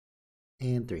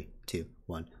And 3, 2,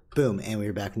 1. Boom! And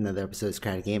we're back with another episode of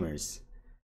Socratic Gamers.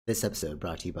 This episode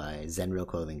brought to you by Zen Real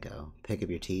Clothing Co. Pick up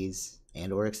your tees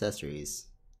and or accessories.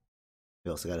 We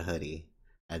also got a hoodie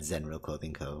at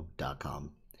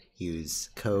zenrealclothingco.com. Use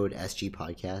code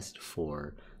SGPodcast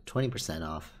for 20%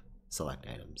 off select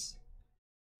items.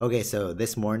 Okay, so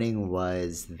this morning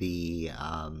was the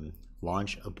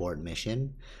launch abort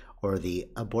mission, or the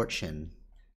abortion.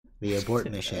 The abort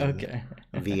mission Okay.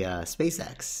 via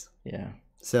SpaceX. Yeah.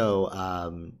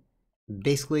 So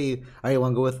basically, all right, you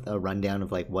want to go with a rundown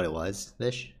of like what it was,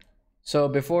 Vish? So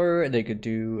before they could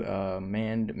do a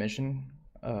manned mission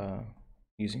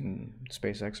using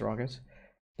SpaceX rockets,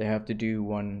 they have to do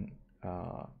one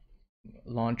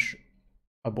launch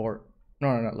abort.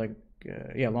 No,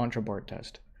 launch abort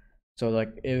test. So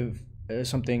like if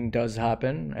something does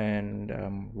happen,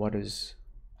 and what is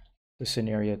the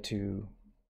scenario to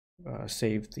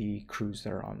save the crews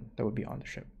that would be on the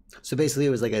ship. So basically,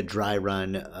 it was like a dry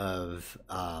run of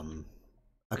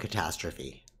a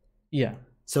catastrophe. Yeah.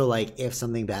 So like, if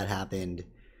something bad happened,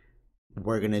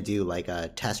 we're gonna do like a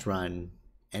test run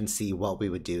and see what we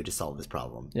would do to solve this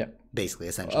problem. Yeah. Basically,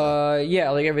 essentially.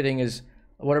 Yeah, like everything is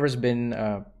whatever's been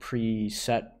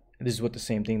preset. This is what the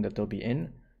same thing that they'll be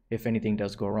in. If anything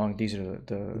does go wrong, these are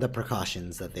the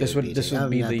precautions that they this would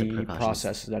be the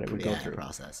process that it would go through.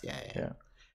 Process.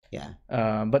 Yeah.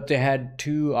 But they had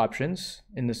two options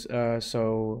in this.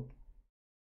 So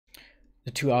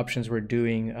the two options were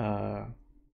doing.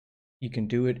 You can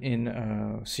do it in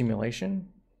a simulation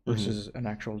versus an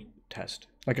actual test,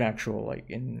 like an actual like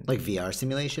VR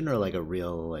simulation, or like a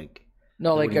real like.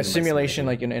 No, like a simulation,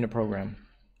 like in a program.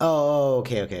 Oh,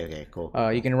 okay, cool.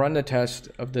 You can run the test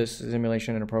of this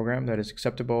simulation in a program that is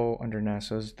acceptable under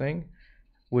NASA's thing,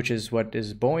 which is what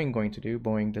is Boeing going to do.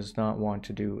 Boeing does not want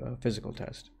to do a physical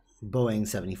test. Boeing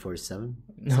 747?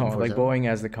 No, like Boeing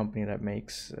as the company that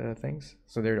makes things.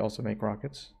 So they also make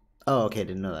rockets. Oh, okay,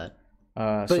 didn't know that.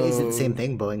 But is it the same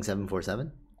thing, Boeing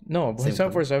 747? No, Boeing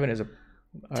 747 is a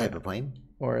type of plane?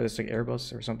 Or it's like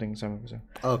Airbus or something. 747.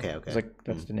 Okay. It's like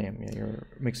that's the name. Yeah, you're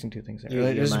mixing two things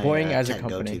there. This is Boeing as a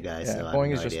company. Guy, yeah, so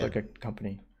Boeing is just like a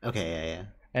company. Okay, yeah.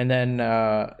 And then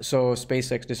so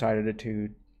SpaceX decided to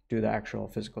do the actual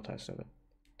physical test of it.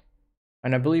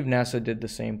 And I believe NASA did the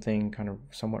same thing kind of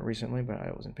somewhat recently, but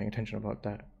I wasn't paying attention about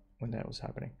that when that was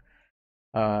happening.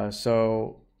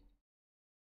 So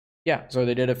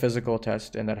they did a physical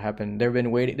test, and that happened. They've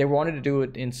been waiting. They wanted to do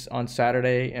it on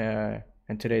Saturday,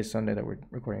 and today's Sunday that we're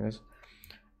recording this.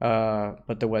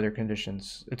 But the weather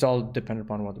conditions, it's all dependent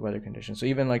upon what the weather conditions. So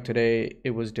even like today,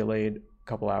 it was delayed a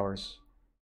couple hours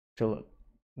till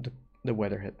the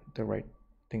weather hit the right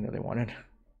thing that they wanted.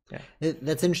 Yeah.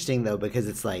 That's interesting though, because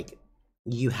it's like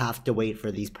you have to wait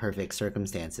for these perfect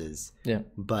circumstances. Yeah.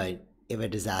 But if a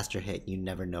disaster hit, you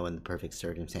never know when the perfect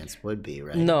circumstance would be,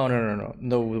 right? No.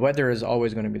 The weather is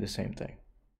always going to be the same thing.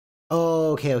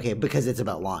 Oh, okay. Because it's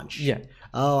about launch. Yeah.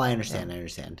 Oh, I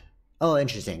understand. Oh,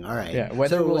 interesting. All right. Yeah,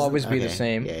 weather will always be the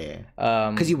same. Yeah.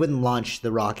 Because you wouldn't launch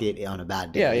the rocket on a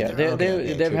bad day. Yeah.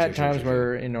 They've had times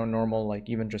where normal, like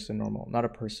even just a normal, not a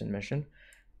person mission,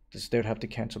 they would have to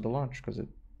cancel the launch because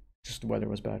the weather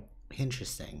was bad.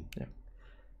 Interesting.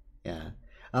 Yeah.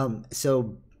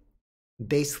 So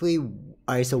basically, all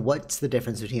right. So what's the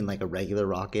difference between like a regular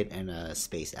rocket and a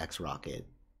SpaceX rocket?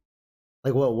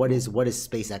 Like, what is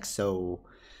SpaceX so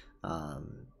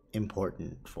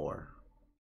important for?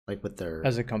 Like with their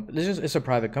as a company, it's a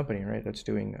private company, right? That's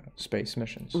doing space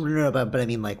missions. No, but I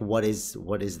mean, like, what is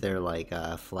their like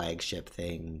flagship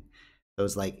thing?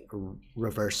 Those like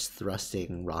reverse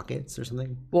thrusting rockets or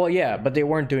something? Well, yeah, but they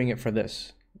weren't doing it for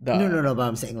this. No, but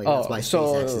I'm saying like that's why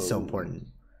SpaceX is so important.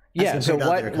 Yeah, so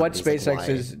what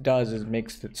SpaceX does is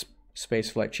makes the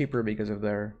space flight cheaper because of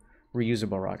their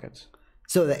reusable rockets.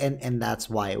 So and that's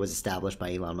why it was established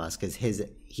by Elon Musk, because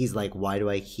he's like, why do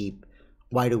we keep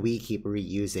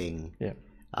reusing? Yeah.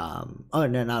 Oh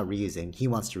no, not reusing. He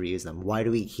wants to reuse them. Why do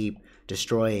we keep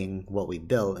destroying what we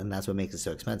built? And that's what makes it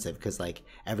so expensive. Because like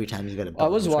every time you go to build, I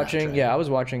was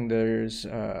watching. There's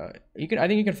I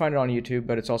think you can find it on YouTube,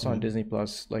 but it's also on Disney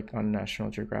Plus, like on National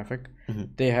Geographic.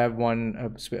 They have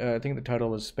one. I think the title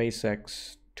was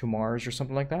SpaceX to Mars or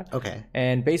something like that. Okay.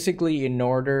 And basically, in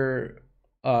order,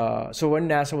 so when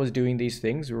NASA was doing these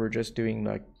things, we were just doing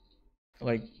like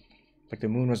the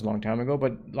moon was a long time ago,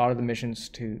 but a lot of the missions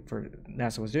for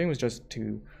NASA was doing was just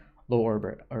to low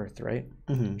orbit Earth, right?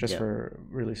 For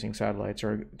releasing satellites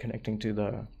or connecting to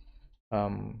the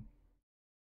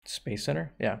Space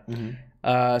Center.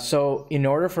 Yeah. So in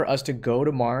order for us to go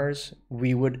to Mars,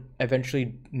 we would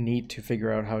eventually need to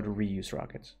figure out how to reuse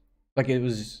rockets. Like it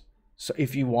was, so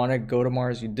if you want to go to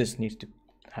Mars, this needs to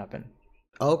happen.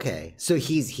 Okay, so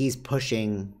he's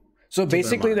pushing. So to go to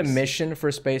basically, the Mars. mission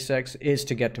for SpaceX is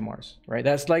to get to Mars, right?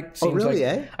 That's like Oh, seems really?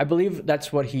 like Eh? I believe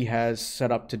that's what he has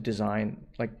set up to design.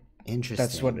 Like Interesting.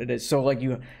 that's what it is. So like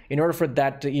in order for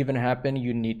that to even happen,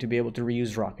 you need to be able to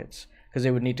reuse rockets because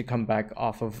they would need to come back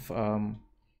off of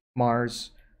Mars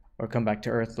or come back to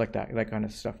Earth, like that kind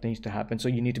of stuff needs to happen. So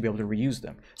you need to be able to reuse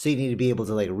them. So you need to be able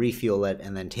to like refuel it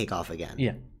and then take off again.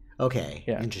 Yeah. Okay.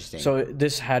 Yeah. Interesting. So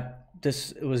this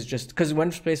was just because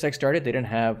when SpaceX started, they didn't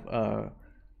have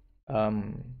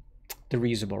the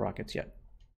reusable rockets yet,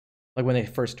 like when they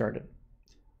first started.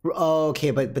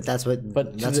 Okay, but that's what's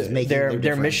making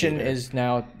their mission is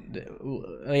now,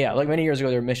 like many years ago,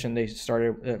 their mission they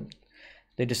decided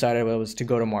it was to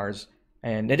go to Mars,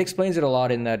 and it explains it a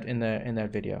lot in that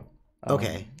video.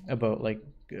 Okay. About like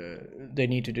they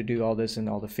needed to do all this and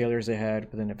all the failures they had,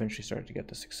 but then eventually started to get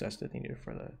the success that they needed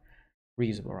for the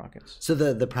reusable rockets. So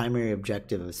the primary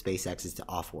objective of SpaceX is to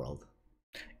off-world.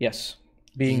 Yes,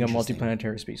 being a Interesting.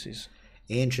 multiplanetary species.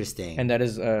 Interesting. And that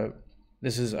is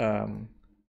this is a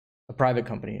private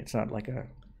company. It's not like a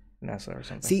NASA or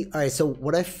something. See, all right. So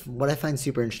what I find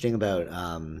super interesting about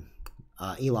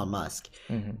Elon Musk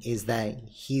is that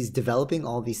he's developing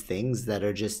all these things that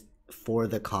are just for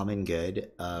the common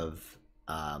good of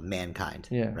mankind,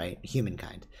 right?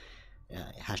 Humankind.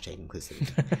 Hashtag inclusive.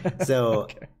 So,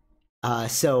 Okay.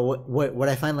 So what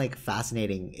I find like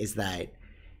fascinating is that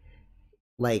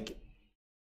like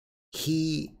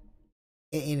he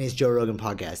in his Joe Rogan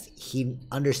podcast, he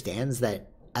understands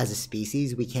that as a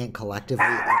species we can't collectively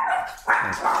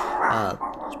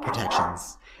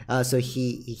protections. So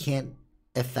he can't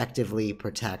effectively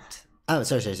protect. Oh,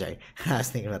 sorry. I was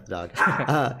thinking about the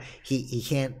dog.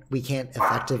 We can't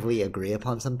effectively agree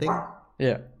upon something.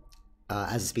 Yeah.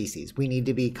 As a species, we need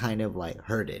to be kind of like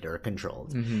herded or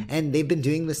controlled, and they've been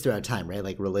doing this throughout time, right?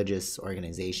 Like religious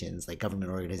organizations, like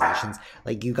government organizations,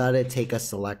 like you got to take a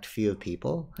select few of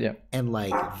people, and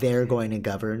like they're going to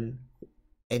govern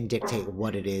and dictate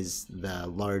what it is the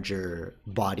larger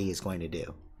body is going to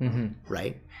do,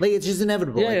 right? Like it's just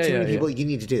inevitable. Like too many people, you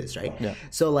need to do this, right? Yeah.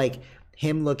 So like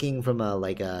him looking from a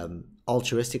like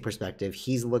altruistic perspective,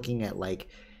 he's looking at like,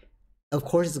 of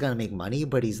course it's gonna make money,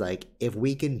 but he's like, if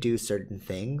we can do certain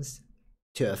things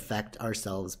to affect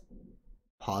ourselves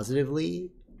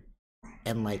positively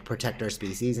and like protect our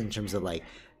species in terms of like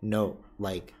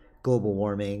global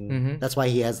warming. That's why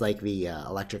he has like the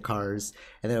electric cars,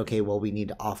 and then okay, well we need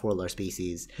to off-world our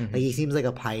species. Like he seems like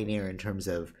a pioneer in terms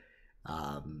of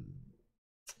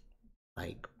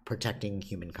like protecting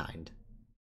humankind.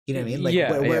 You know what I mean? Like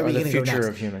where are we gonna go next? The future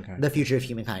of humankind. The future of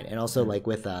humankind, and also like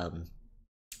with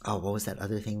what was that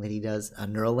other thing that he does? A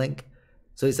Neuralink.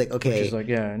 So he's like, okay, which is like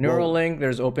Neuralink.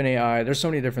 There's OpenAI. There's so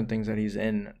many different things that he's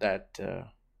in that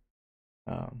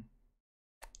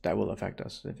that will affect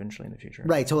us eventually in the future.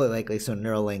 Right, totally. Like so,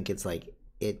 Neuralink. It's like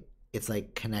it's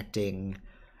like connecting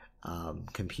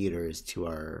computers to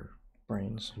our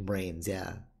brains.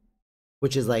 Yeah,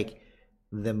 which is like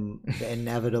the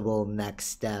inevitable next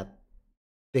step.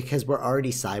 Because we're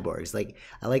already cyborgs. Like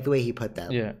I like the way he put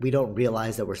that. Yeah. We don't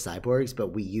realize that we're cyborgs, but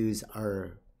we use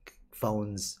our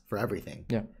phones for everything.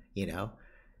 Yeah. You know?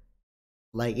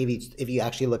 Like if you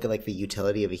actually look at like the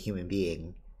utility of a human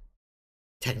being,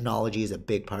 technology is a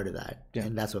big part of that. Yeah.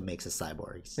 And that's what makes us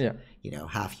cyborgs. Yeah. You know,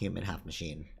 half human, half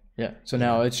machine. Yeah. So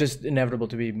now it's just inevitable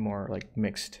to be more like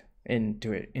mixed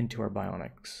into our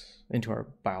bionics, into our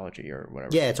biology or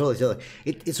whatever. Yeah, totally.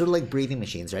 It's sort of like breathing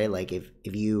machines, right? Like if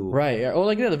you or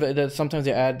like sometimes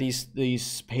they add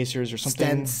these pacers or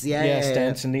something. Stents,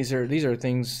 stents, and these are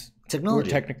things technology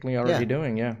we're technically already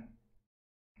doing,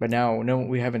 But now, no,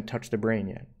 we haven't touched the brain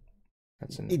yet.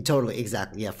 That's totally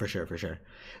exactly, for sure.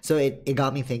 So it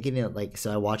got me thinking. Like,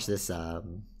 so I watched this.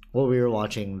 We were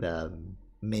watching the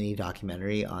mini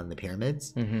documentary on the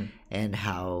pyramids and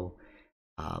how.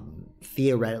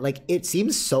 Theoretic, like it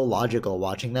seems so logical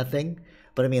watching that thing,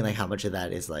 but I mean, like how much of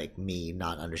that is like me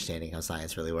not understanding how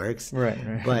science really works,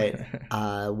 right.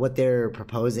 But what they're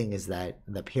proposing is that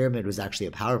the pyramid was actually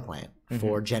a power plant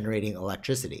for generating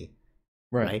electricity,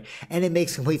 right? And it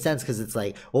makes complete sense because it's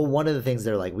like, well, one of the things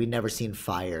they're like, we've never seen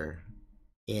fire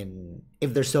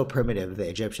if they're so primitive, the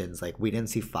Egyptians, like we didn't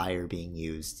see fire being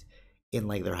used in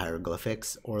like their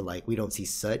hieroglyphics, or like we don't see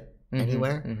soot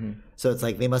anywhere. So it's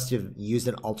like they must have used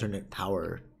an alternate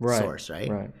power source,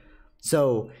 right?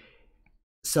 So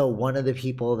one of the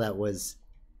people that was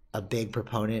a big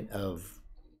proponent of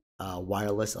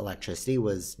wireless electricity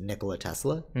was Nikola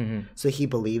Tesla. So he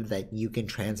believed that you can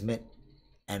transmit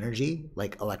energy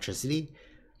like electricity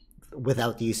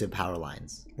without the use of power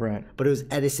lines, right? But it was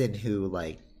Edison who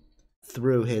like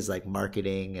through his like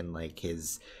marketing and like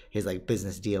his like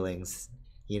business dealings,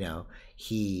 you know,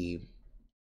 he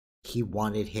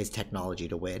wanted his technology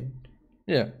to win.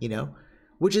 Yeah. You know,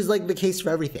 which is like the case for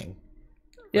everything.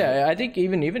 Yeah, right? I think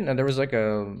even there was like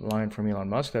a line from Elon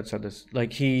Musk that said this,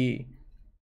 like he,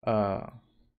 like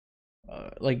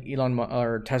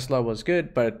or Tesla was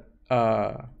good, but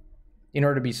in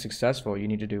order to be successful, you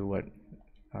need to do what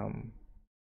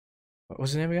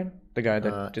was his name again? The guy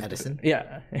that did Edison.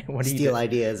 Yeah, what he steal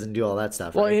ideas and do all that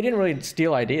stuff. Well, right? he didn't really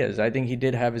steal ideas. I think he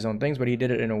did have his own things, but he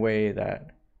did it in a way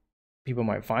that people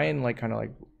might find like kind of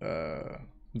like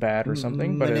bad or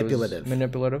something. But manipulative. It was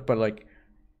manipulative, but like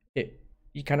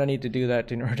you kind of need to do that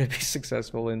in order to be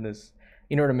successful in this,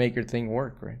 in order to make your thing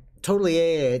work, right? Totally.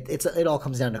 Yeah. It all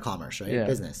comes down to commerce, right? Yeah.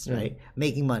 Business, Yeah. right?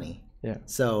 Making money. Yeah.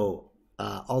 So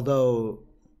although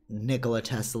Nikola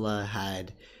Tesla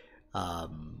had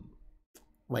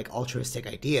like altruistic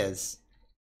ideas,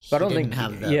 But I don't didn't think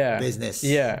have the business.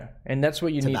 Yeah, and that's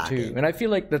what you need back to. it. And I feel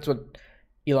like that's what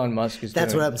Elon Musk is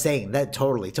That's doing. what I'm saying. That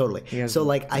totally. So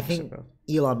like I think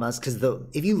Elon Musk, because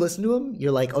if you listen to him,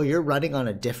 you're like, oh, you're running on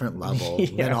a different level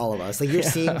than all of us. Like you're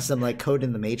seeing some like code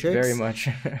in the matrix. Very much.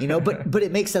 You know, but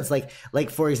it makes sense. Like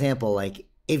for example, like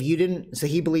if you didn't, so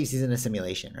he believes he's in a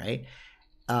simulation, right?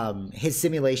 His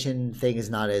simulation thing is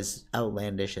not as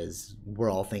outlandish as we're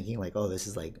all thinking. Like, oh, this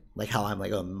is like how I'm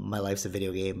like, oh, my life's a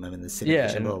video game. I'm in this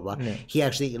simulation. Blah blah blah. Yeah. He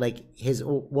actually like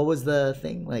what was the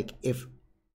thing? Like if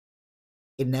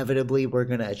inevitably we're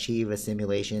gonna achieve a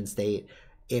simulation state,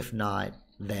 if not,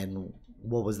 then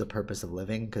what was the purpose of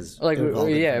living? Because like I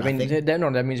mean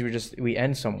that means we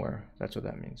end somewhere. That's what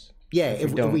that means. Yeah,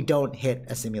 if we don't hit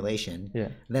a simulation, yeah,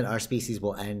 then our species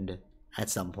will end at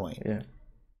some point. Yeah.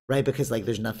 Right, because like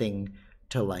there's nothing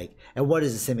to like, and what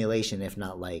is a simulation if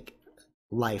not like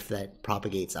life that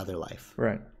propagates other life?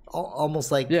 Right.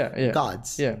 Almost like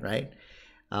gods. Yeah. Right.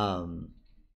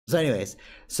 So, anyways,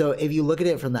 so if you look at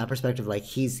it from that perspective, like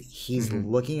he's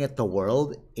looking at the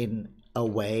world in a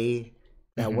way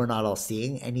that we're not all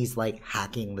seeing, and he's like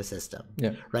hacking the system.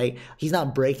 Yeah. Right. He's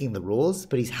not breaking the rules,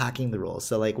 but he's hacking the rules.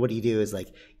 So like what you do is like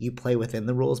you play within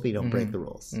the rules, but you don't break the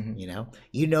rules.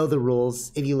 You know the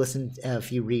rules. If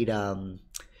you read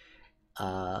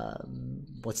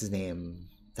what's his name?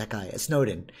 That guy,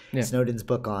 Snowden. Yeah. Snowden's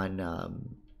book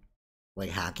on like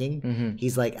hacking.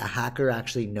 He's like, a hacker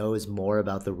actually knows more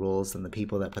about the rules than the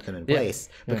people that put them in place,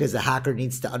 because the hacker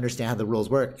needs to understand how the rules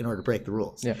work in order to break the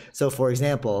rules. Yeah. So for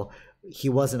example, he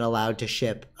wasn't allowed to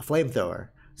ship a flamethrower,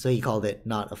 so he called it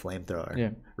not a flamethrower.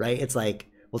 Yeah. Right? It's like,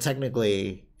 well,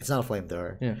 technically it's not a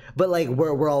flamethrower. Yeah. But like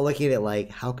we're all looking at it like,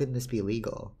 how can this be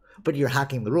legal? But you're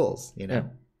hacking the rules, you know? Yeah.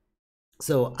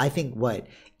 So I think what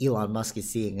Elon Musk is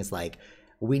seeing is like,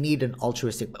 we need an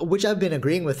altruistic, which I've been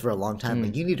agreeing with for a long time.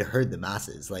 Like you need to herd the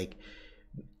masses. Like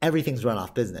everything's run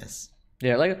off business.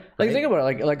 Yeah, like think about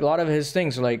it. Like a lot of his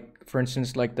things, like for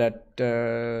instance, like that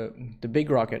the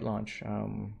big rocket launch,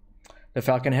 the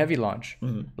Falcon Heavy launch.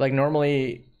 Like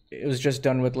normally it was just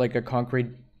done with like a concrete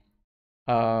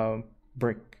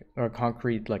brick or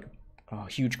concrete, like a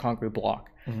huge concrete block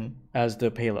as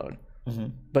the payload.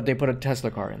 But they put a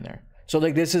Tesla car in there. So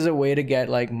like this is a way to get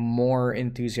like more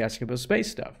enthusiastic about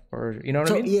space stuff, or you know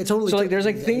what I mean? Yeah, totally. So like there's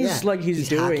like things like he's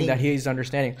doing hacking, that he's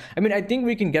understanding. I mean, I think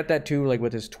we can get that too, like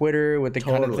with his Twitter, with the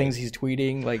kind of things he's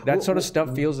tweeting, like that sort of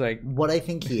stuff feels like. What I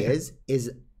think he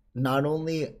is not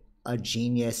only a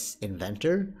genius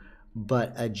inventor,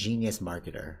 but a genius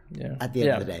marketer. Yeah. At the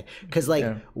end of the day, because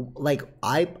like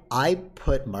I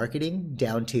put marketing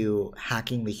down to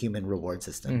hacking the human reward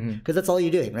system, because that's all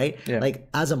you're doing, right? Yeah. Like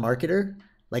as a marketer.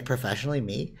 Like professionally,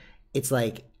 me, it's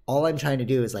like all I'm trying to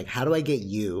do is like, how do I get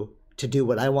you to do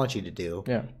what I want you to do?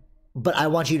 Yeah. But I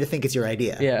want you to think it's your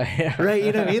idea. Yeah. Right?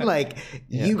 You know what I mean? Like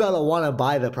you gotta want to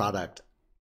buy the product.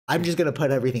 I'm just gonna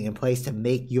put everything in place to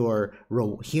make your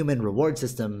human reward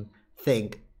system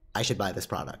think I should buy this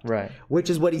product. Right. Which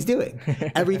is what he's doing.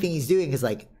 Everything he's doing is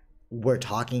like, we're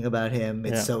talking about him.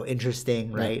 It's so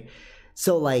interesting, right?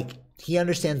 So like he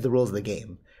understands the rules of the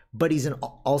game. But he's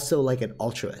also like an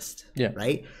altruist,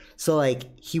 right? So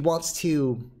like he wants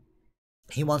to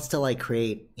like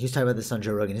create. He was talking about this on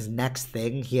Joe Rogan. His next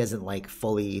thing, he hasn't like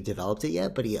fully developed it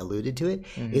yet, but he alluded to it.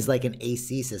 Is like an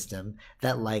AC system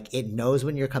that like it knows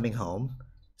when you're coming home,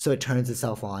 so it turns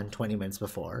itself on 20 minutes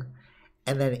before,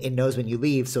 and then it knows when you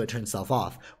leave, so it turns itself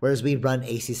off. Whereas we run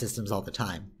AC systems all the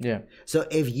time. Yeah. So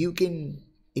if you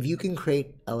can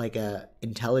create a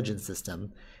intelligence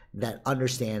system that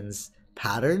understands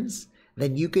patterns,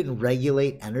 then you can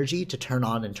regulate energy to turn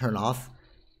on and turn off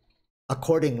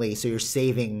accordingly, so you're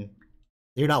saving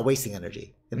You're not wasting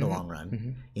energy in the long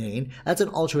run. You know what I mean? That's an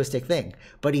altruistic thing.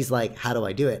 But he's like, how do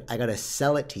I do it? I got to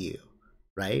sell it to you,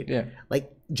 right? Yeah.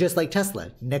 Like, just like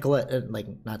Tesla. Nikola, like,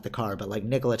 not the car, but like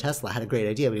Nikola Tesla had a great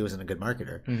idea, but he wasn't a good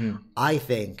marketer. I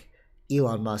think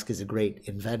Elon Musk is a great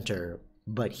inventor,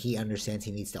 but he understands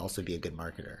he needs to also be a good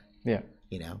marketer. Yeah.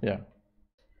 You know? Yeah.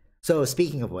 So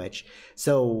speaking of which,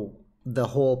 so the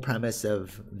whole premise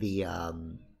of the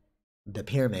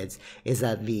pyramids is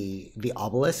that the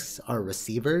obelisks are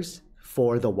receivers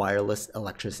for the wireless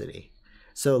electricity.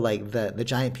 So like the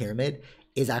giant pyramid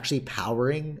is actually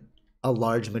powering a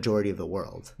large majority of the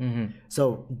world.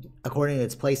 So according to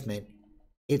its placement,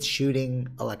 it's shooting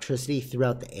electricity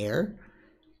throughout the air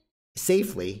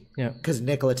safely. Yeah. Because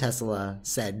Nikola Tesla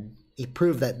said he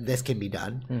proved that this can be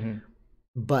done.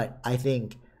 But I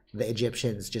think the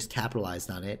Egyptians just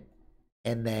capitalized on it,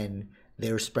 and then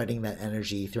they were spreading that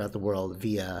energy throughout the world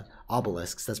via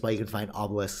obelisks. That's why you can find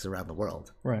obelisks around the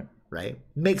world. Right. Right?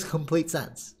 Makes complete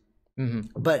sense.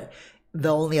 But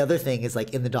the only other thing is,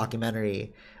 like, in the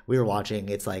documentary we were watching,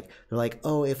 it's like, they're like,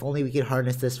 oh, if only we could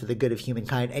harness this for the good of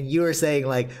humankind. And you were saying,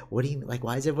 like, what do you, like,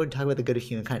 why is everyone talking about the good of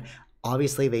humankind?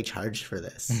 Obviously they charged for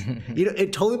this. You know,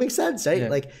 it totally makes sense, right? Yeah.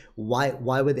 Like,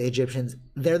 why would the Egyptians,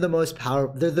 they're the most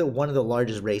powerful, they're one of the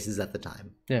largest races at the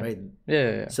time. Yeah. Right?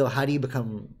 Yeah. So how do you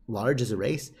become large as a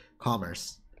race?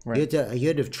 Commerce. Right. You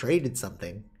had to have traded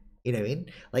something. You know what I mean?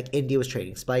 Like, India was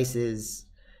trading spices,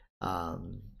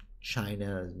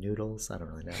 China noodles. I don't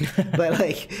really know.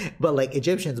 but like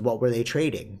Egyptians, what were they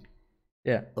trading?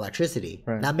 Yeah. Electricity.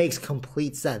 Right. That makes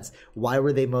complete sense. Why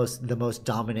were they the most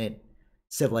dominant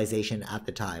civilization at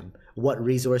the time? What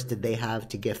resource did they have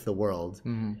to gift the world?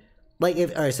 Like, all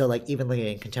right, so like, even looking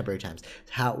in contemporary times,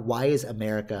 why is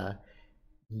America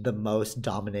the most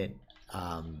dominant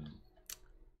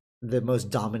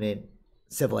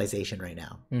civilization right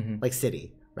now? Like,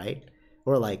 city, right?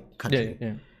 Or like country.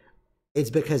 Yeah. It's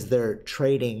because they're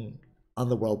trading on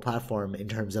the world platform in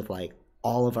terms of, like,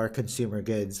 all of our consumer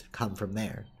goods come from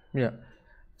there. Yeah.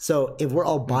 So if we're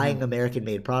all buying American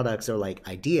made products or like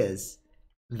ideas,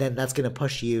 then that's going to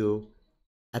push you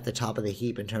at the top of the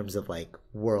heap in terms of, like,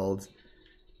 world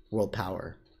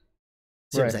power.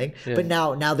 See what I'm saying? Yeah. But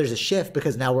now there's a shift,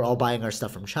 because now we're all buying our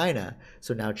stuff from China.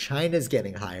 So now China's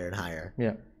getting higher and higher.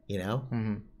 Yeah. You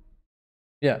know?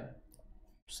 Yeah.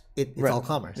 It's all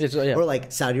commerce. Yeah. Or like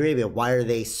Saudi Arabia, why are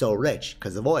they so rich?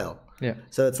 Because of oil. Yeah.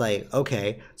 So it's like,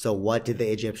 okay, so what did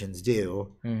the Egyptians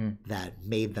do that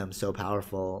made them so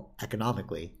powerful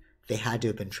economically? They had to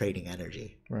have been trading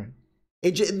energy. Right.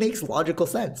 It makes logical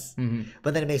sense.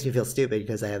 But then it makes me feel stupid,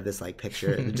 because I have this, like,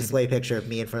 picture, a display picture of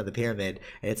me in front of the pyramid,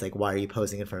 and it's like, why are you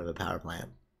posing in front of a power plant?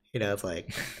 You know, it's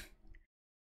like,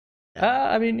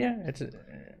 I mean, yeah,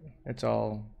 it's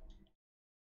all.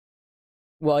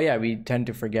 Well, yeah, we tend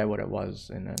to forget what it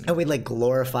was, and we like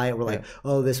glorify it. We're like,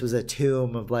 oh, this was a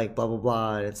tomb of, like, blah blah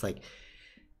blah, and it's like,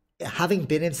 having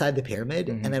been inside the pyramid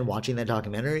and then watching that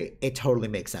documentary, it totally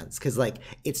makes sense, because, like,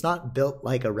 it's not built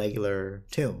like a regular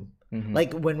tomb.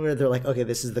 Like, when they're like, okay,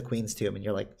 this is the queen's tomb, and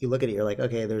you're like, you look at it, you're like,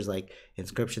 okay, there's, like,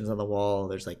 inscriptions on the wall,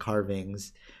 there's, like,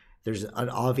 carvings, there's an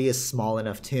obvious small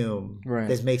enough tomb. Right.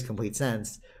 This makes complete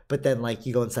sense. But then, like,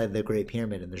 you go inside the Great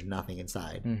Pyramid and there's nothing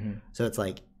inside. So it's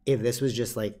like, if this was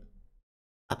just, like,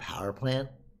 a power plant,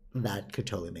 that could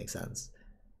totally make sense,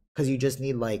 because you just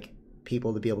need, like,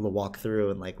 people to be able to walk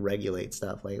through and, like, regulate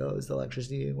stuff, like, oh, is the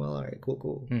electricity doing well? All right,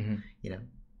 cool. You know?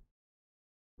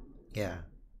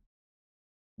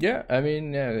 Yeah, I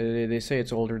mean, yeah, they say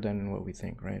it's older than what we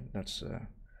think, right? That's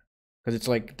because it's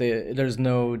like there's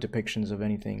no depictions of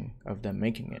anything of them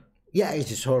making it. Yeah, it's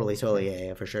just totally,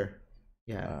 yeah, for sure.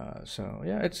 Yeah. So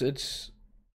yeah, it's.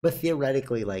 But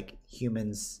theoretically, like,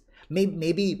 humans,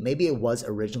 maybe it was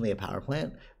originally a power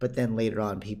plant, but then later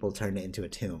on people turned it into a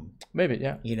tomb. Maybe,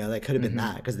 yeah. You know, that could have been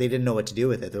that, because they didn't know what to do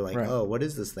with it. They're like, Right. oh, what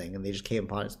is this thing? And they just came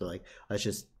upon it. So they're like, let's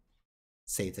just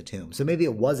say it's a tomb. So maybe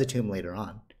it was a tomb later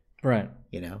on. Right.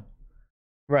 You know?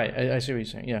 Right. I see what you're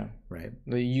saying. Yeah. Right.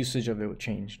 The usage of it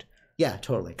changed. Yeah,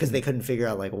 totally. Because they couldn't figure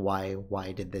out, like,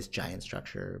 why did this giant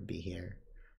structure be here?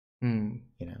 You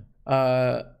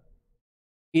know?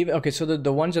 Even okay, so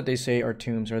the ones that they say are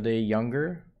tombs, are they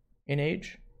younger in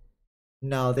age?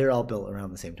 No, they're all built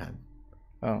around the same time.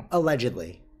 Oh.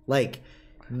 Allegedly. Like,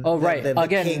 oh, right. the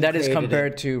Again, king that is created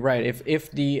compared it. to, right,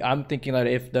 I'm thinking that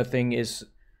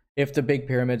if the big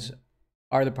pyramids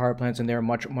are the power plants and they're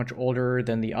much older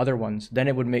than the other ones, then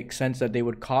it would make sense that they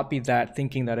would copy that,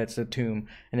 thinking that it's a tomb,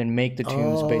 and then make the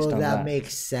tombs based on that. That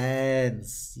makes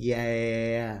sense.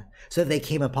 Yeah. So they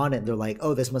came upon it and they're like,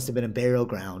 oh, this must have been a burial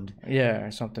ground. Yeah,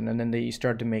 or something, and then they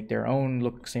start to make their own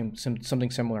look something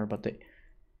similar, but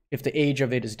if the age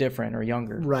of it is different or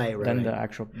younger than the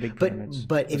actual big pyramids.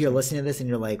 But if you're listening to this and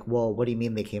you're like, well, what do you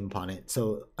mean they came upon it?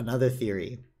 So another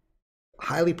theory,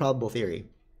 highly probable theory,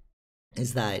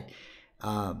 is that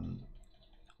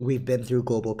we've been through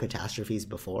global catastrophes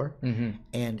before,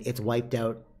 and it's wiped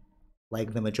out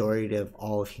like the majority of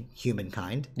all of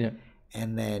humankind. Yeah.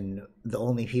 And then the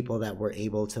only people that were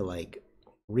able to like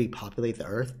repopulate the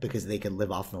earth because they could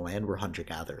live off the land were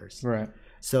hunter-gatherers. Right.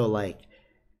 So like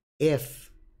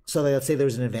let's say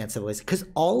there's an advanced civilization, because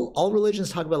all religions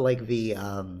talk about like the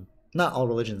not all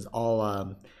religions,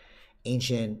 all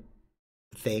ancient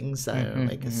things,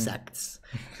 like sects,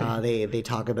 they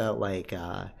talk about like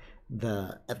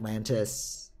the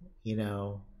Atlantis, you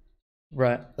know,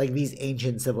 right, like these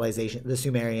ancient civilizations, the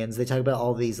Sumerians, they talk about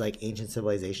all these like ancient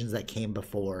civilizations that came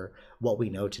before what we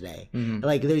know today.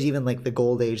 Like there's even like the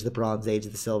Gold Age, the Bronze Age,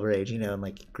 the Silver Age, you know, in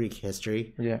like Greek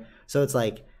history. Yeah. So it's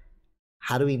like,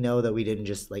 how do we know that we didn't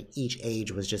just like each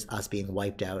age was just us being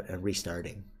wiped out and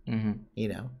restarting? You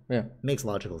know? Yeah. Makes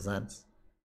logical sense.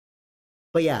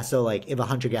 But yeah, so like if a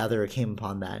hunter-gatherer came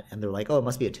upon that and they're like, oh, it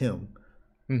must be a tomb.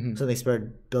 So they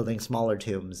started building smaller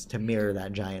tombs to mirror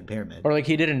that giant pyramid. Or like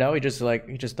he didn't know, he just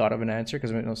thought of an answer,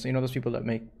 because you know those people that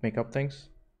make up things?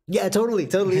 Yeah, totally.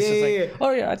 Yeah.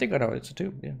 Oh yeah, I think I know, it's a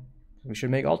tomb. Yeah. We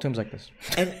should make all tombs like this.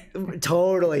 And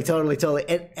totally.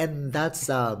 And that's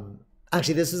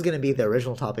actually, this is going to be the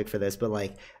original topic for this, but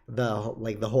like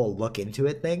the whole look into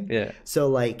it thing. Yeah. So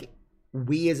like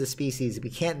we as a species, we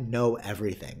can't know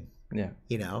everything. Yeah.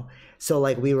 You know? So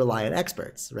like we rely on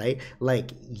experts, right?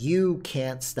 Like you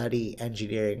can't study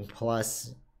engineering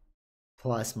plus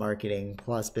marketing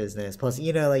plus business plus,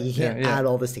 you know, like you can't add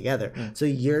all this together. So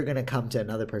you're going to come to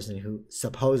another person who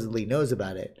supposedly knows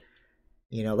about it.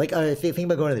 You know, like if you think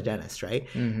about going to the dentist, right?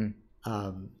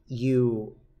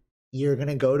 You're going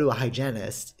to go to a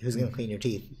hygienist who's going to clean your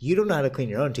teeth. You don't know how to clean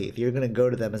your own teeth. You're going to go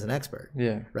to them as an expert.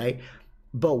 Yeah. Right?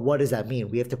 But what does that mean?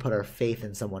 We have to put our faith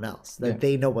in someone else, that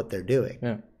they know what they're doing.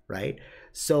 Yeah. Right?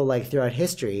 So like throughout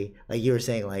history, like you were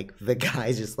saying, like the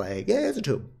guy's just like, yeah, it's a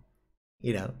tomb.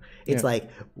 You know? It's like,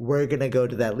 we're going to go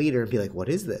to that leader and be like, what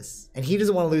is this? And he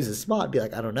doesn't want to lose his spot, be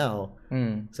like, I don't know.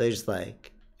 So he's just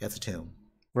like, that's a tomb.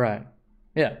 Right.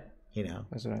 Yeah. You know?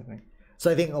 That's what I think. So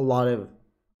I think a lot of,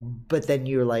 but then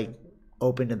you're like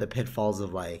open to the pitfalls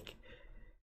of like,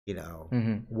 you know,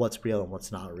 what's real and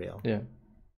what's not real. Yeah.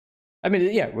 I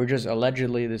mean, yeah, we're just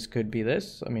allegedly this could be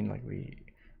this. I mean, like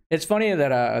it's funny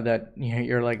that that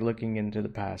you're like looking into the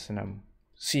past and I'm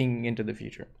seeing into the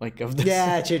future, like of this.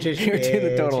 Yeah, true. You're doing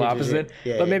the total opposite.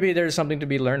 Yeah, but maybe there's something to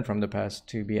be learned from the past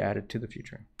to be added to the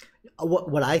future.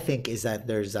 What I think is that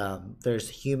there's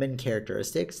human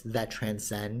characteristics that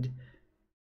transcend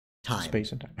time,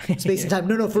 space and time. Space and time.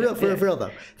 No, for real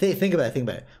though. Think about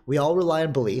it. We all rely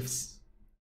on beliefs.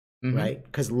 Right?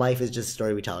 Because life is just a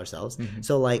story we tell ourselves.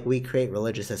 So like we create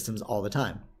religious systems all the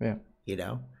time. Yeah. You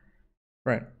know?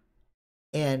 Right.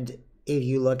 And if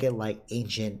you look at like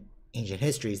ancient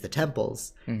histories, the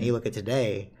temples, and you look at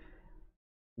today,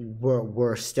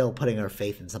 we're still putting our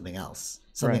faith in something else,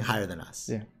 something higher than us.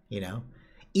 Yeah. You know?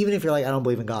 Even if you're like, I don't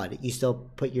believe in God, you still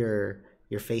put your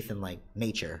faith in like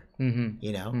nature.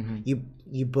 You know?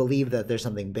 You believe that there's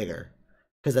something bigger,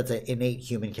 because that's an innate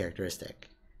human characteristic.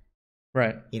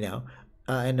 Right. You know,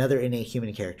 another innate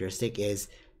human characteristic is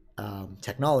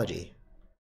technology.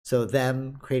 So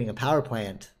them creating a power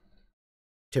plant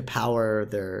to power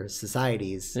their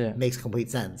societies makes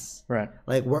complete sense. Right.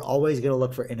 Like we're always going to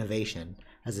look for innovation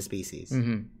as a species.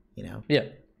 You know? Yeah.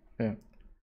 Yeah.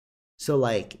 So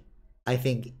like, I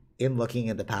think in looking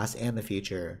at the past and the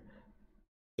future,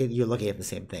 you're looking at the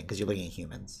same thing, because you're looking at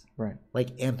humans. Right.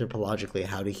 Like anthropologically,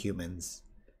 how do humans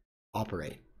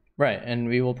operate? Right, and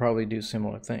we will probably do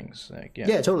similar things. Like,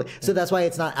 yeah, totally. So that's why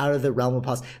it's not out of the realm of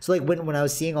possible. So like when I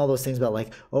was seeing all those things about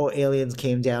like, oh, aliens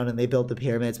came down and they built the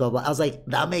pyramids, blah, blah, I was like,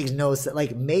 that makes no sense.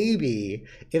 Like maybe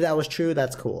if that was true,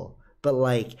 that's cool. But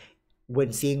like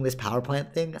when seeing this power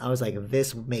plant thing, I was like,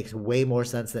 this makes way more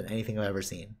sense than anything I've ever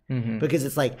seen. Because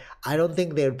it's like, I don't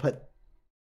think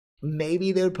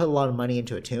maybe they would put a lot of money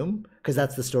into a tomb, because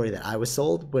that's the story that I was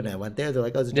sold when I went there. They're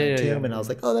like, oh, it's a giant tomb. And I was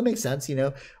like, oh, that makes sense. You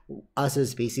know, us as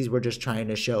a species, we're just trying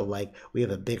to show like we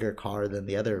have a bigger car than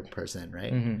the other person,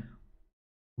 right?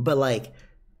 But like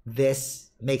this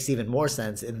makes even more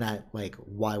sense in that, like,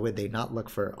 why would they not look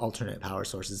for alternate power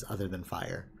sources other than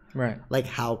fire? Right. Like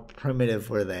how primitive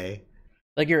were they?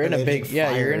 Like you're in a big,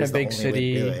 you're in a big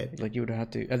city. Like you would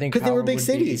have to, I think, because they were big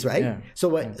cities, right? Yeah. So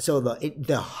what? Yeah. So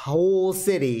the whole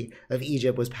city of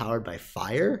Egypt was powered by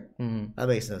fire. That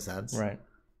makes no sense. Right.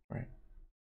 Right.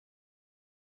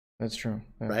 That's true.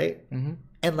 Yeah. Right? Mm-hmm.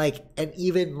 And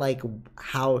even like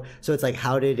how, so it's like,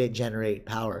 how did it generate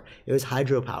power? It was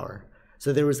hydropower.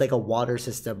 So there was like a water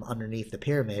system underneath the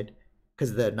pyramid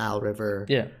because the Nile River.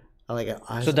 Yeah. Like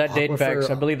so that date backs,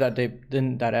 I believe that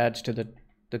adds to the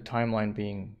timeline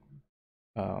being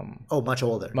much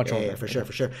older. Much older. Yeah, for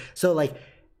sure. So like,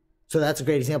 so that's a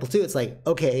great example too. It's like,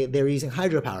 okay, they were using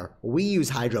hydropower. We use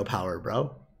hydropower,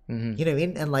 bro. Mm-hmm. You know what I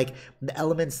mean? And like the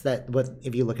elements that,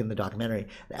 if you look in the documentary,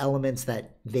 the elements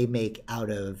that they make out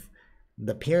of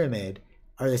the pyramid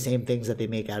are the same things that they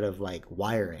make out of like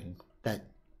wiring that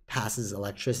passes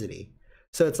electricity.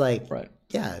 So it's like,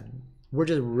 yeah, we're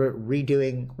just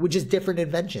redoing, which is different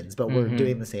inventions, but we're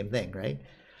doing the same thing, right?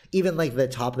 Even like the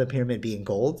top of the pyramid being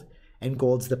gold, and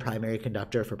gold's the primary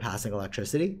conductor for passing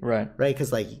electricity, right?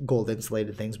 Because like gold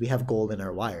insulated things, we have gold in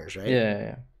our wires, right?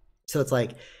 Yeah. So it's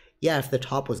like, yeah, if the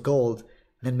top was gold,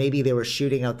 then maybe they were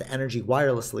shooting out the energy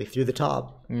wirelessly through the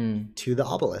top to the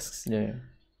obelisks. Yeah.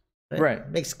 Right.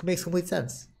 Makes complete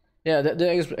sense. Yeah,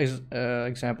 the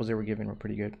examples they were giving were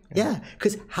pretty good. Yeah,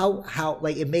 because how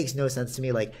like it makes no sense to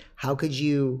me. Like, how could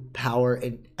you power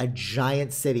a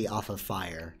giant city off of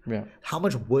fire? Yeah. How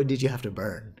much wood did you have to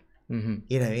burn? Mm-hmm.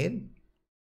 You know what I mean?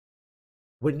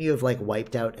 Wouldn't you have like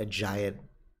wiped out a giant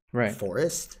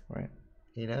forest? Right.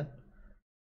 You know?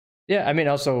 Yeah, I mean,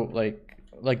 also like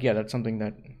yeah, that's something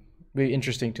that would be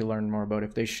interesting to learn more about.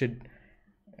 If they should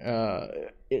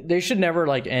never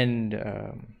like end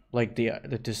like the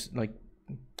just like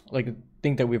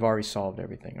think that we've already solved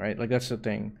everything, right? Like that's the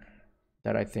thing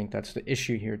that I think that's the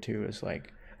issue here too, is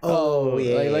like I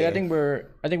think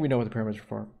we know what the pyramids are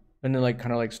for, and then like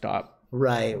kind of like stop.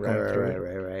 Right.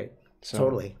 So,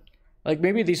 totally. Like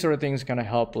maybe these sort of things kind of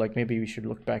help. Like maybe we should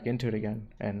look back into it again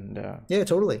and. Yeah,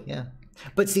 totally. Yeah,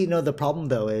 but see, no, the problem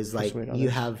though is like you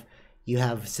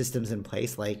have systems in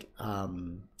place like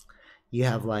you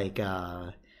have like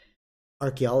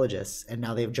archaeologists, and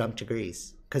now they've jumped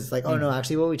degrees because it's like, oh no,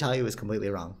 actually what we tell you is completely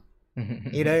wrong.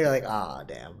 You know, you're like,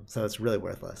 damn, so it's really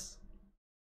worthless.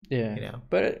 Yeah, you know,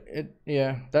 but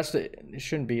it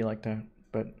shouldn't be like that.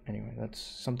 But anyway, that's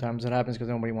sometimes that happens because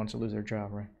nobody wants to lose their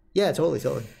job, right? Yeah, totally.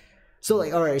 So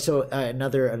like, all right, so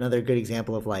another good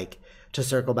example of like, to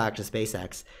circle back to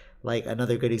SpaceX, like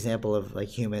another good example of like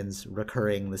humans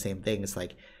recurring the same thing is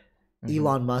like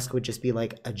Elon Musk would just be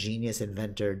like a genius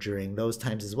inventor during those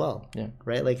times as well. Yeah.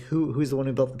 Right? Like who's the one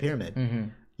who built the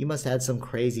pyramid? You must have had some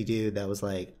crazy dude that was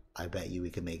like, I bet you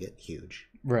we can make it huge.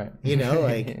 Right. You know,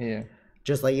 like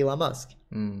just like Elon Musk.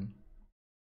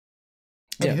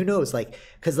 And who knows, like,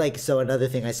 because like, so another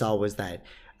thing I saw was that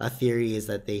a theory is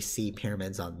that they see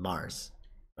pyramids on Mars,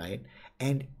 right?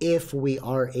 And if we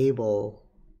are able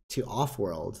to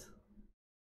off-world,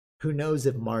 who knows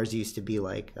if Mars used to be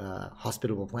like a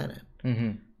hospitable planet?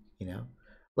 You know,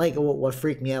 like what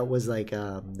freaked me out was like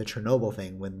the Chernobyl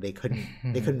thing, when they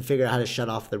couldn't figure out how to shut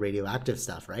off the radioactive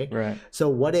stuff, right? So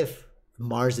what if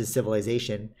Mars's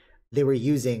civilization, they were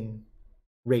using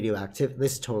radioactive,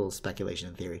 this is total speculation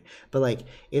and theory, but like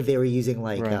if they were using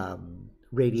like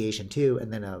radiation too,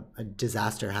 and then a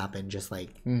disaster happened just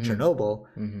like Chernobyl,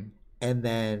 and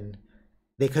then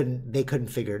they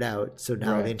couldn't figure it out, so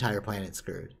now the entire planet's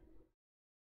screwed,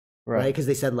 right? Because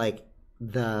they said like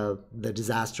the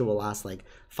disaster will last like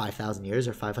 5,000 years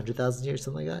or 500,000 years,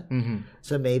 something like that.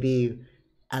 So maybe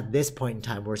at this point in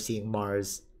time we're seeing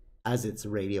Mars as it's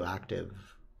radioactive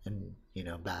and, you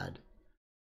know, bad.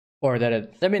 Or that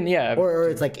or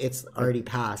it's like it's already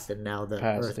passed, and now the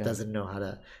Earth doesn't know how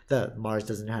to, Mars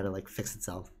doesn't know how to like fix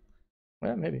itself.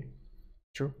 Yeah, maybe.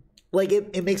 True. Like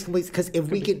it makes complete, because if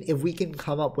we can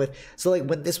come up with, so like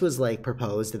when this was like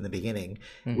proposed in the beginning,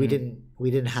 we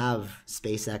didn't have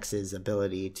SpaceX's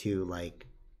ability to like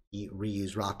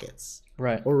reuse rockets,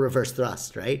 right, or reverse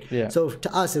thrust, right? Yeah. So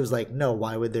to us it was like, no,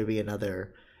 why would there be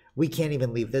another? We can't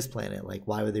even leave this planet. Like,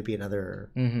 why would there be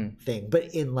another thing?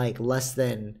 But in like less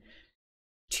than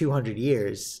 200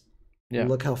 years,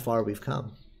 look how far we've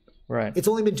come. Right. It's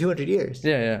only been 200 years.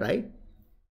 Yeah. Right.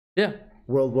 Yeah.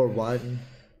 World War I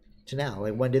to now.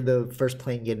 Like, when did the first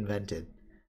plane get invented?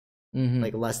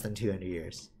 Like less than 200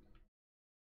 years.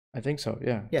 I think so.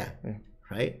 Yeah. Yeah.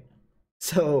 Right.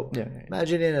 So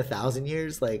imagine in 1,000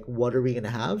 years, like, what are we gonna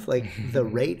have? Like, the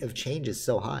rate of change is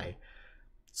so high.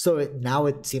 So now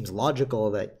it seems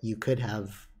logical that you could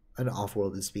have an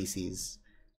off-world species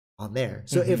on there.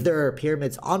 So if there are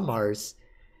pyramids on Mars,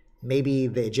 maybe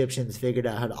the Egyptians figured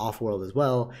out how to off-world as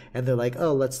well, and they're like,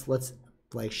 oh, let's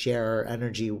like share our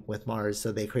energy with Mars,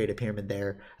 so they create a pyramid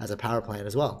there as a power plant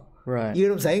as well. Right. You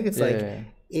know what I'm saying? It's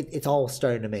it's all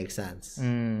starting to make sense.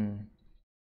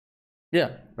 Yeah.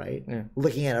 Right? Yeah.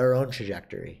 Looking at our own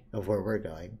trajectory of where we're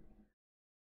going.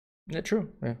 Yeah, true.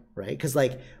 Yeah. right? Because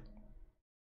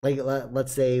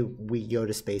let's say we go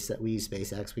to space, we use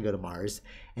SpaceX, we go to Mars,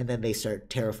 and then they start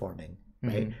terraforming,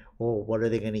 right? Mhm. Well, what are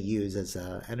they going to use as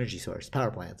a energy source?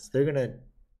 Power plants. They're going to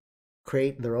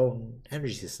create their own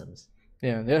energy systems.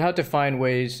 Yeah, they'll have to find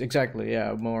ways, exactly,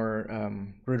 yeah, more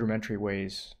rudimentary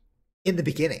ways in the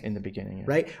beginning. Yeah.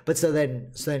 Right? But so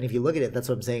then if you look at it, that's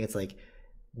what I'm saying. It's like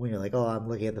when you're like, oh, I'm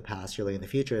looking at the past, you're looking at the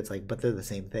future. It's like, but they're the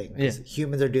same thing. Yeah.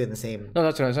 Humans are doing the same. No,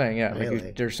 that's what I'm saying. Yeah, right?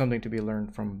 like there's something to be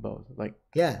learned from both. Like,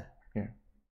 yeah,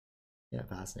 yeah,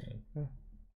 fascinating. Yeah.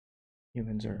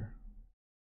 Humans are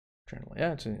trying to,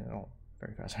 yeah, it's all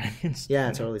very fascinating.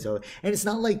 Yeah, totally. And it's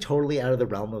not like totally out of the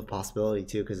realm of possibility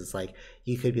too, because it's like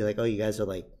you could be like, oh, you guys are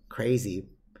like crazy.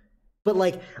 But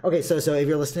like, okay, so if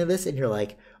you're listening to this and you're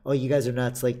like, oh, you guys are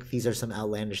nuts, like these are some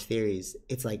outlandish theories,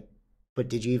 it's like, but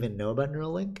did you even know about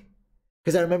Neuralink?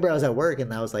 Because I remember I was at work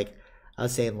and I was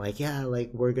saying like, yeah,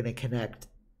 like we're gonna connect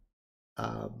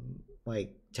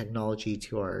like technology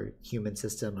to our human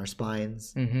system, our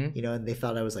spines, you know, and they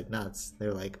thought I was like nuts. They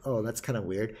were like, oh, that's kind of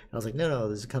weird. And I was like, no,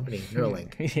 there's a company,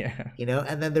 Neuralink. Yeah. You know,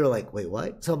 and then they were like, wait,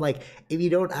 what? So I'm like, if you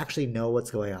don't actually know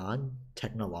what's going on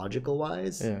technological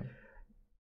wise, yeah,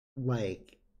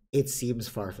 like it seems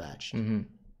far-fetched, you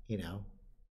know.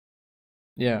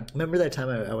 Yeah. Remember that time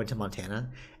I went to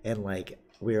Montana and like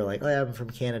we were like, oh yeah, I'm from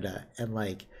Canada, and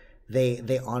like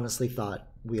they honestly thought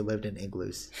we lived in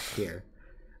igloos here,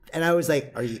 and I was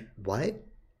like, are you what?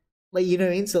 Like, you know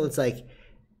what I mean? So it's like,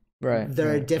 right,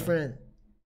 there are different.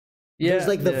 Yeah, there's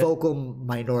like the vocal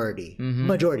minority,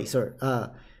 majority. Sorry,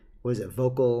 what was it?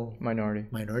 Vocal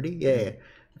minority? Yeah.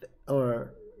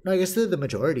 Or no, I guess they're the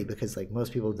majority because like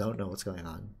most people don't know what's going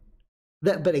on.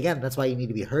 But again, that's why you need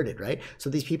to be herded, right? So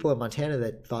these people in Montana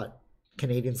that thought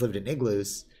Canadians lived in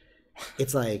igloos,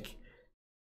 it's like,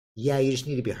 yeah, you just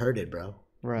need to be herded, bro.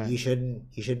 Right. You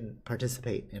shouldn't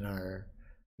participate in our.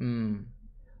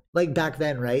 Like back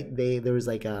then, right? There was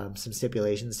like some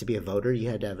stipulations to be a voter. You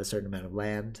had to have a certain amount of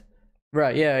land.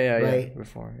 Right. Yeah. Right? Yeah.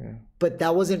 Before. Yeah. But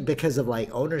that wasn't because of like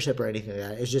ownership or anything like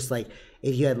that. It's just like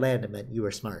if you had land, it meant you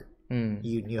were smart.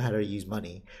 You knew how to use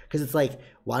money. Because it's like,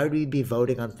 why would we be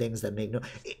voting on things that make no?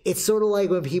 It's sort of like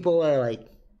when people are like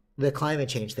the climate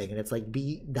change thing, and it's like,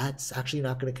 that's actually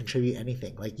not going to contribute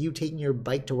anything. Like you taking your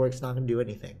bike to work is not going to do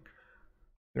anything.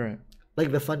 Right.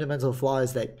 Like the fundamental flaw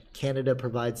is that Canada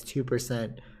provides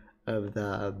 2% of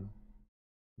the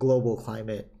global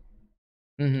climate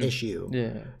issue.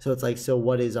 Yeah. So it's like, so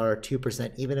what is our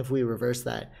 2%? Even if we reverse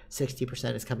that,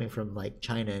 60% is coming from like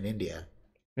China and India.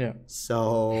 Yeah.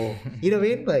 So, you know what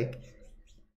I mean? Like,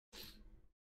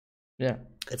 yeah.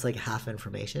 It's like half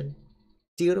information.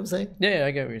 Do you get what I'm saying? Yeah,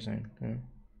 I get what you're saying.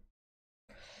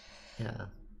 Yeah.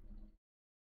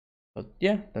 But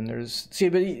yeah, then there's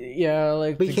but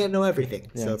you can't know everything.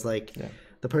 Yeah. So it's like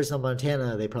the person in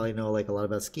Montana, they probably know like a lot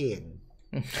about skiing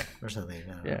or something.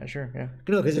 Yeah, sure. Yeah.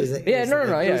 No, because it was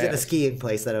in a skiing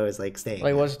place that I was like staying.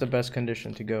 Like, what's the best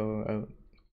condition to go out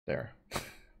there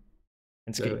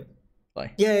and ski?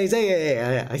 Like, yeah,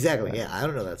 exactly. Yeah, I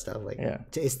don't know that stuff. Like,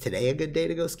 is today a good day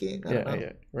to go skiing? I don't know.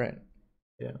 Yeah, right.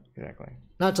 Yeah, exactly.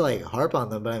 Not to like harp on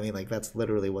them, but I mean, like that's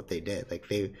literally what they did. Like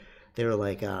they were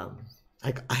like,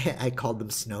 I called them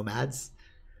snowmads.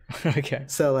 Okay.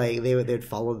 So like they'd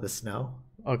follow the snow.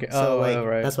 Okay. So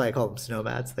right. That's why I call them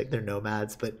snowmads. Like they're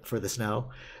nomads, but for the snow.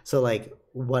 So like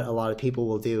what a lot of people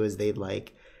will do is they'd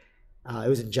like. It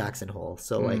was in Jackson Hole,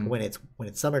 so like when it's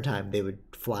summertime, they would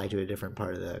fly to a different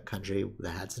part of the country that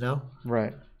had snow,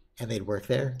 right? And they'd work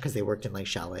there because they worked in like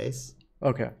chalets.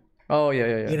 Okay. Oh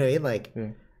yeah. You know, like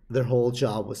their whole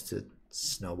job was to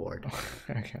snowboard,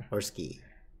 or ski.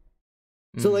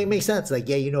 So like it makes sense. Like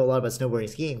you know a lot about snowboarding,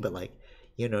 skiing, but like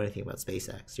you don't know anything about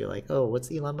SpaceX. You're like, oh,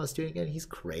 what's Elon Musk doing again? He's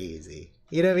crazy.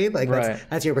 You know what I mean? Like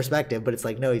that's your perspective, but it's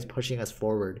like no, he's pushing us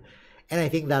forward, and I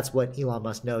think that's what Elon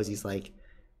Musk knows. He's like,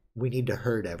 we need to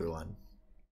herd everyone.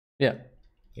 Yeah.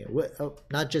 Yeah.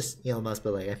 Not just Elon Musk,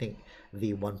 but like I think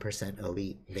the 1%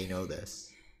 elite, they know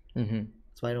this.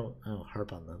 So I don't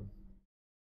harp on them.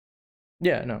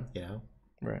 Yeah. No. You know.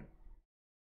 Right.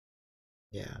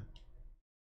 Yeah.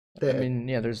 I mean,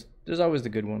 yeah. There's always the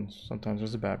good ones. Sometimes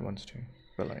there's the bad ones too.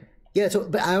 But like. Yeah. So,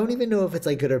 but I don't even know if it's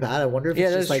like good or bad. I wonder if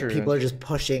it's just like true. People are just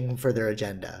pushing for their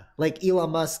agenda. Like Elon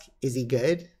Musk, is he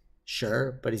good?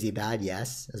 Sure, but is he bad?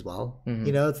 Yes, as well.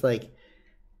 You know, it's like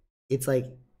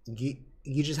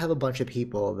you just have a bunch of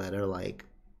people that are like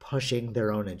pushing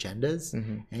their own agendas,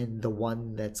 and the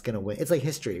one that's gonna win. It's like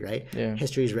history, right? Yeah.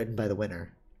 History is written by the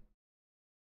winner.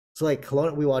 So like,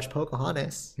 we watch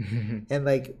Pocahontas, and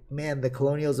like, man, the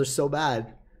colonials are so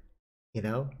bad, you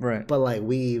know? Right. But like,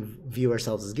 we view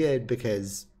ourselves as good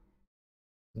because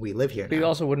we live here But you now.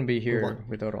 also wouldn't be here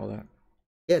without all that.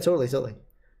 Yeah, totally.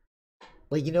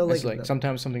 Like, you know, It's like, like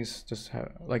sometimes something's just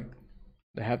like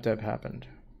they have to have happened.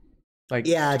 Like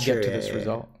yeah, to sure, get to yeah, this yeah,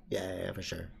 result. Yeah, for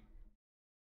sure.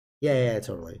 Yeah,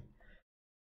 totally.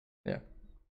 Yeah.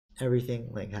 Everything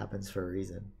like happens for a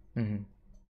reason. Mm-hmm.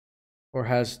 Or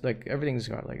has like everything's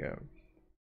got like a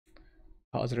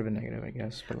positive and negative, I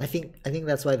guess. But like, I think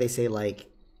that's why they say like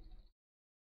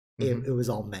mm-hmm. it was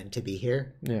all meant to be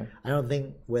here. Yeah. I don't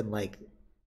think when like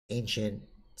ancient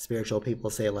spiritual people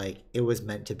say like it was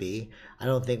meant to be, I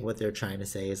don't think what they're trying to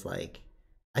say is like,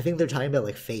 I think they're talking about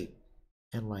like fate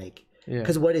and like,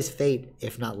 because what is fate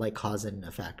if not like cause and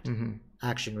effect,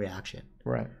 action reaction,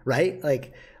 right?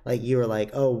 Like you were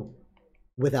like, oh,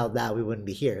 without that we wouldn't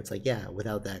be here. It's like, yeah,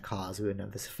 without that cause we wouldn't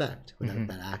have this effect, without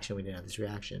that action we didn't have this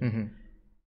reaction.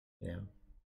 You know,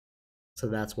 so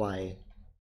that's why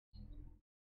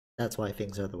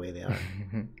things are the way they are.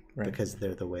 Because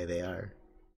they're the way they are.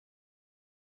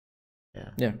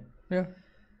 Yeah.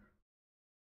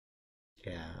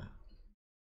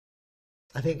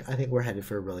 I think we're headed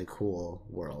for a really cool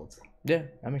world. Yeah,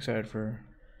 I'm excited for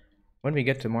when we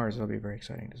get to Mars. It'll be very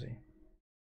exciting to see.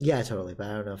 Yeah, totally. But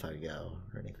I don't know if I'd go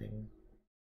or anything.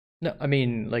 No, I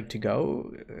mean, like to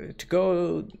go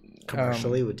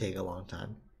commercially would take a long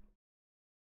time.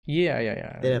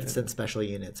 Yeah. They'd have to send special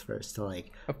units first to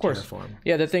like of course terraform.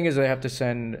 Yeah, the thing is they have to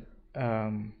send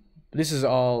this is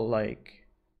all like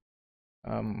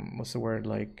what's the word,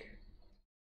 like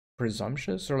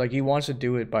presumptuous, or like he wants to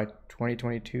do it by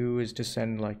 2022 is to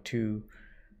send like 2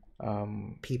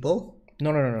 people.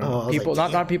 No. People,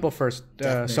 like, not people first.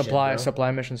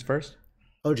 Supply missions first.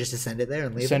 Oh, just to send it there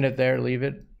and leave Send it there, leave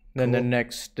it. Then then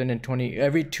in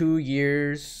every 2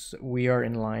 years we are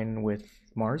in line with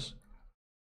Mars.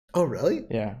 Oh, really?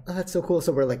 Yeah. Oh, that's so cool.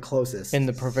 So we're like closest. In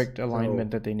the perfect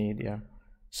alignment that they need, yeah.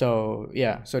 So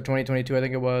 2022 I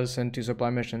think it was, and 2 supply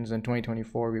missions. And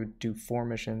 2024 we would do 4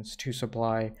 missions, 2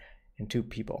 supply and 2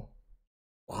 people.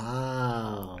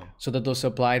 Wow. So that those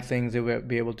supply things, they will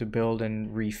be able to build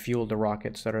and refuel the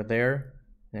rockets that are there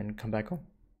and come back home.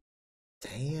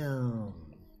 Damn.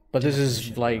 But this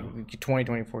is like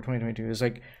 2024, 2022. It's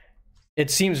like,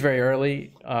 it seems very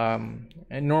early.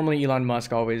 And normally Elon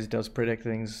Musk always does predict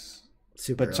things,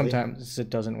 super but sometimes it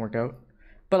doesn't work out.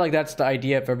 But like, that's the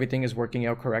idea. If everything is working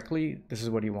out correctly, this is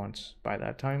what he wants by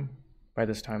that time, by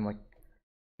this time, like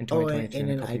in 2022. In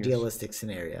an idealistic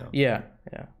scenario. Yeah.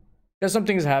 Because some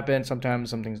things happen, sometimes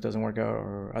some things doesn't work out,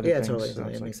 or other things. Totally. So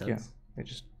It makes sense. Yeah, it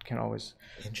just can't always,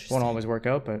 Interesting. won't always work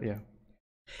out, but yeah.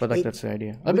 But like, that's the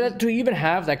idea. But to even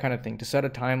have that kind of thing, to set a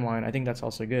timeline, I think that's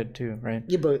also good too, right?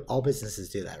 Yeah, but all businesses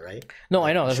do that, right? No,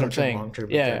 I know, that's what I'm saying. Long-term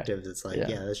objectives, it's like,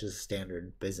 that's just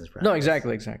standard business practice. No,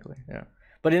 exactly, yeah.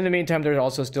 But in the meantime, there's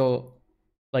also still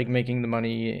like making the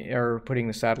money or putting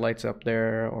the satellites up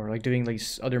there, or like doing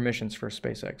these other missions for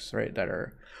SpaceX, right? That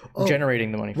are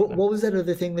generating the money for them. What was that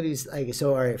other thing that he's like, so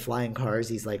all right, flying cars,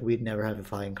 he's like, we'd never have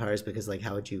flying cars because like,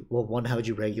 how would you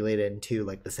regulate it, and 2,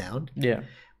 like the sound? Yeah.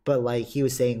 But like he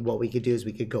was saying, what we could do is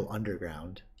we could go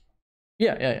underground.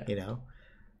 Yeah. You know,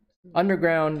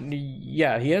 underground.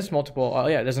 Yeah, he has multiple.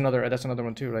 That's another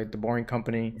one too, like the Boring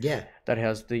Company. Yeah. That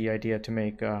has the idea to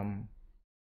make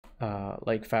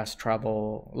like fast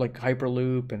travel, like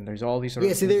Hyperloop, and there's all these sort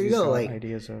of so there you go, like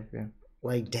ideas of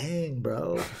like, dang,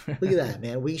 bro, look at that,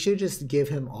 man. We should just give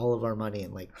him all of our money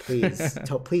and like, please,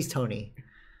 please, Tony.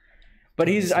 But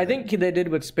I think they did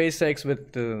with SpaceX,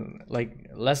 with the like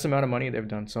less amount of money, they've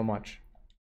done so much.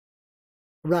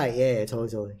 Right? Yeah,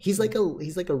 totally. He's like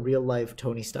a real life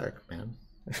Tony Stark, man.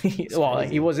 Well,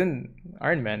 he was in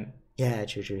Iron Man. Yeah,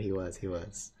 true. He was.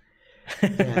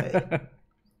 Yeah.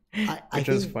 I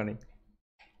think, funny.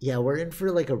 Yeah, we're in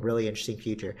for like a really interesting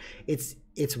future.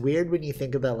 It's weird when you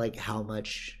think about like how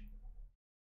much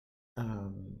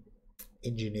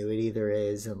ingenuity there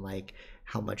is, and like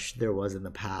how much there was in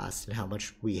the past, and how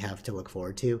much we have to look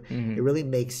forward to. Mm-hmm. It really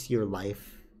makes your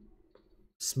life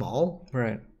small,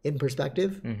 right, in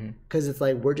perspective, because it's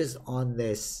like we're just on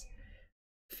this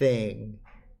thing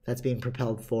that's being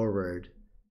propelled forward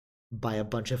by a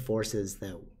bunch of forces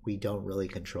that we don't really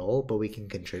control, but we can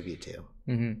contribute to.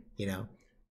 You know,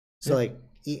 so like,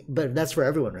 but that's for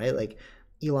everyone, right? Like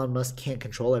Elon Musk can't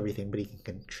control everything, but he can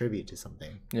contribute to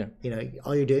something. Yeah, you know,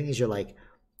 all you're doing is you're like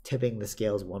tipping the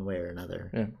scales one way or another.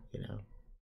 Yeah, you know.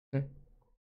 Yeah.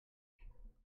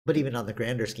 But even on the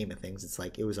grander scheme of things, it's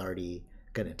like it was already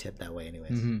gonna tip that way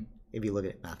anyways. If you look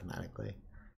at it mathematically.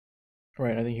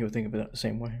 Right, I think he would think of it the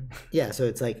same way. Yeah, so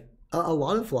it's like a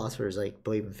lot of philosophers like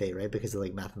believe in fate, right? Because of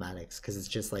like mathematics, because it's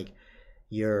just like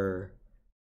you're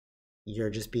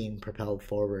just being propelled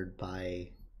forward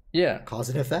by cause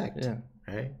and effect. Yeah.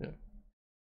 right? Yeah.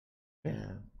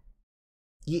 Yeah.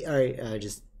 Yeah. All right.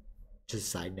 Just a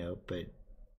side note, but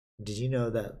did you know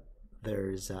that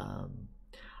there's I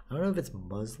don't know if it's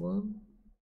Muslim,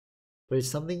 but it's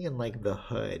something in like the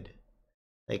hood,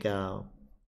 like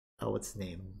what's his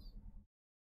name?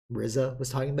 Riza was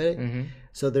talking about it. Mm-hmm.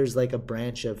 So there's like a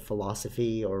branch of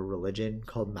philosophy or religion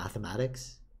called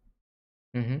mathematics.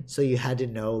 Mm-hmm. So you had to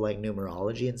know like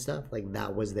numerology and stuff. Like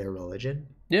that was their religion,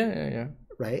 Yeah.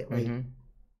 right? Like, Mm-hmm.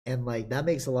 and like that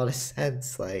makes a lot of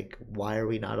sense. Like, why are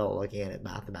we not all looking at it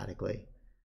mathematically?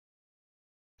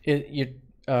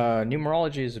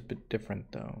 Numerology is a bit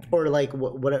different though. Or like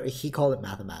whatever he called it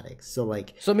mathematics. So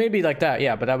like, So maybe like that,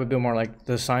 yeah, but that would be more like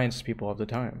the science people of the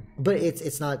time. but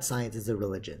it's not science. It's a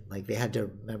religion. Like they had to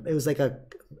remember. It was like a,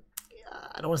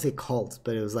 I don't want to say cult,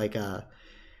 but it was like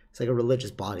it's like a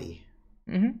religious body.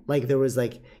 Mm-hmm. Like there was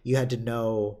like you had to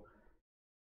know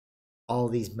all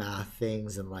these math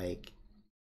things and like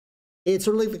it's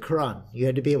sort of like the Quran. You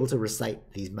had to be able to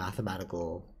recite these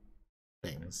mathematical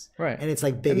things, Right? And it's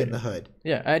like big in the hood.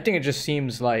 Yeah, I think it just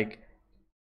seems like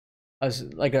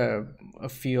a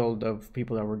field of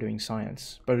people that were doing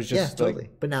science, but it's just totally.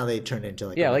 But now they turn into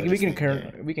like like we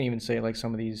can even say like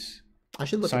some of these I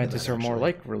should look scientists that, are more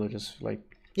like religious, like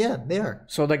they are.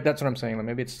 So like that's what I'm saying. Like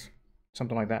maybe it's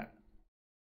something like that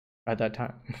at that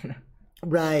time.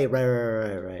 Right.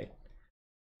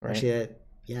 Actually,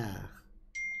 yeah.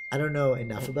 I don't know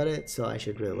enough about it, so I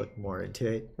should really look more into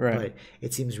it. Right. But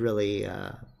it seems really,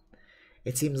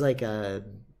 it seems like a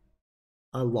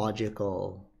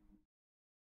logical,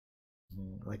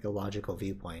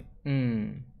 viewpoint.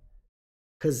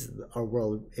 Because our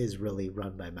world is really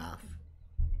run by math.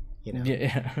 You know,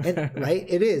 yeah. And right,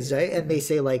 it is, right. And they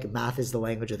say like math is the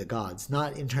language of the gods,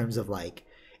 not in terms of like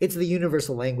it's the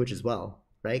universal language as well,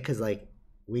 right? Because like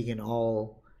we can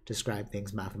all describe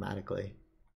things mathematically.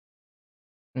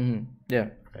 Mm-hmm. Yeah.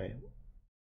 Right.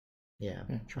 Yeah.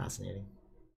 Fascinating.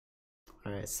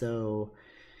 All right. So,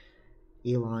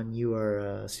 Elon, you are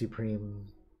a supreme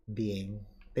being.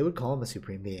 They would call him a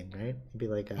supreme being, right? It'd be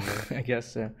like, I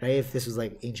guess so. Right? If this was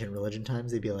like ancient religion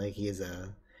times, they'd be like, he is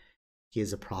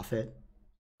a prophet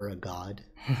or a god,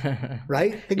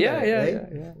 right? Think about it, right?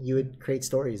 Yeah. You would create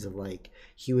stories of like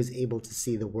he was able to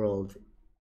see the world.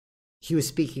 He was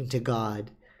speaking to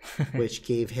God, which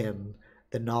gave him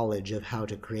the knowledge of how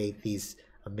to create these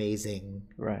amazing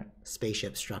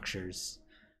spaceship structures.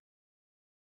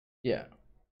 Yeah.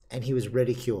 And he was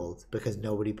ridiculed because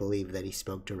nobody believed that he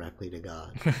spoke directly to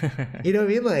God. You know what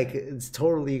I mean? Like you could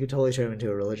totally turn him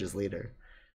into a religious leader.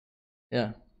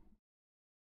 Yeah.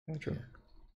 True.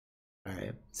 Yeah. All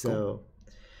right. So,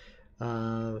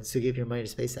 so give your money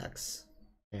to SpaceX,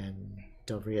 and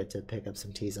don't forget to pick up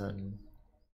some teas on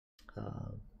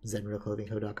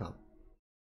zenrealclothingco.com.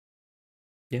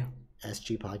 Yeah.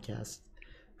 SG Podcast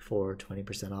for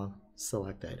 20% off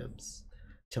select items.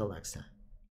 Till next time.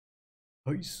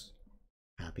 Peace.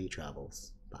 Happy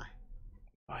travels. Bye.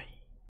 Bye.